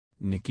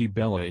Nikki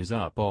Bella is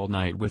up all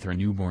night with her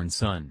newborn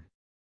son.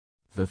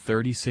 The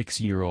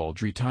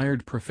 36-year-old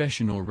retired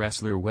professional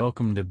wrestler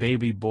welcomed a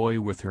baby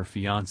boy with her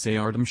fiancé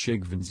Artem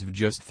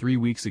just 3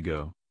 weeks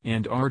ago,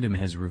 and Artem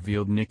has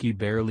revealed Nikki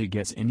barely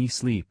gets any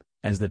sleep,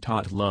 as the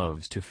tot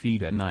loves to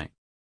feed at night.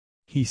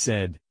 He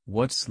said,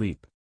 "What's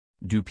sleep?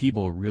 Do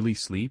people really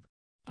sleep?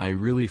 I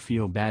really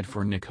feel bad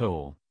for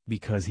Nicole,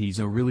 because he's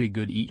a really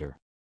good eater.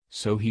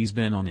 So he's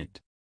been on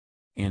it."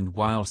 And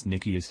whilst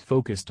Nikki is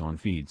focused on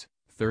feeds,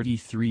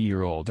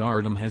 33-year-old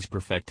Artem has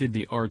perfected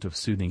the art of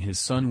soothing his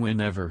son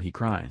whenever he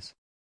cries.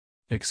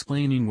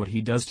 Explaining what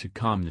he does to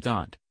calm the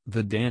tot,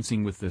 the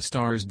Dancing with the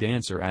Stars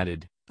dancer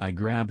added, "I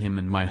grab him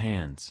in my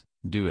hands,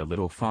 do a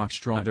little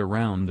foxtrot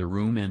around the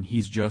room and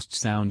he's just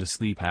sound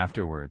asleep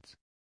afterwards."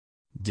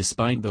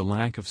 Despite the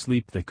lack of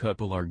sleep the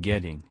couple are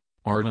getting,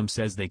 Artem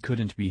says they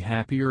couldn't be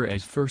happier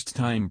as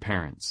first-time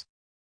parents.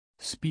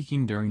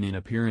 Speaking during an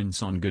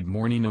appearance on Good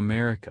Morning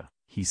America,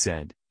 he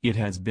said, "It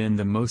has been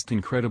the most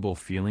incredible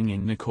feeling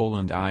and Nicole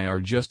and I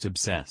are just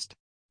obsessed.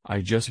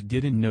 I just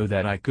didn't know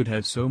that I could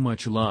have so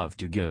much love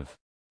to give.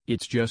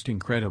 It's just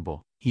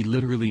incredible, he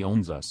literally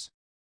owns us."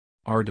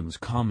 Artem's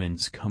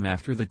comments come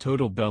after the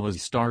Total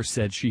Bella's star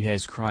said she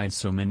has cried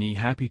so many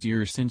happy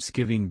tears since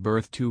giving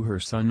birth to her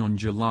son on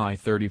July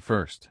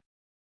 31st.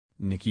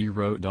 Nikki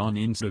wrote on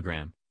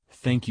Instagram,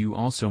 "Thank you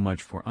all so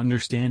much for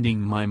understanding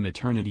my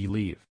maternity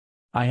leave.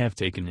 I have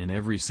taken in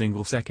every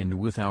single second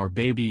with our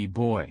baby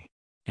boy,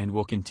 and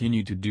will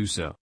continue to do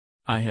so.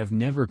 I have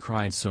never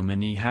cried so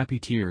many happy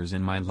tears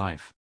in my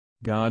life.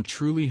 God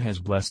truly has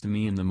blessed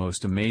me in the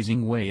most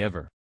amazing way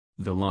ever.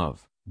 The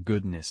love,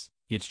 goodness,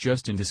 it's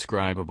just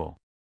indescribable."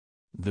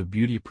 The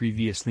beauty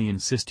previously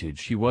insisted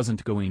she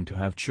wasn't going to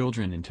have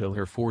children until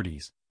her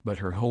 40s, but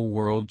her whole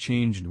world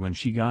changed when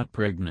she got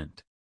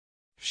pregnant.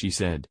 She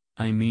said,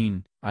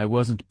 I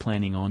wasn't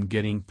planning on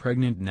getting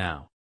pregnant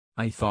now.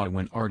 I thought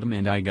when Artem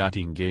and I got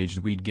engaged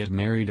we'd get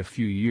married a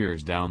few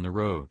years down the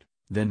road,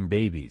 then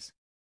babies.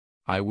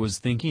 I was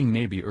thinking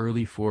maybe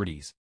early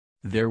 40s.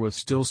 There was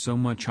still so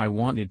much I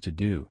wanted to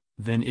do,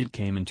 then it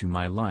came into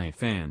my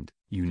life and,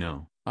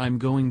 I'm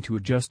going to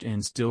adjust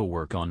and still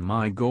work on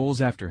my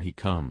goals after he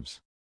comes.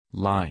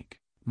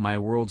 My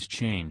world's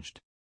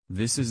changed.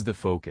 This is the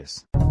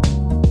focus."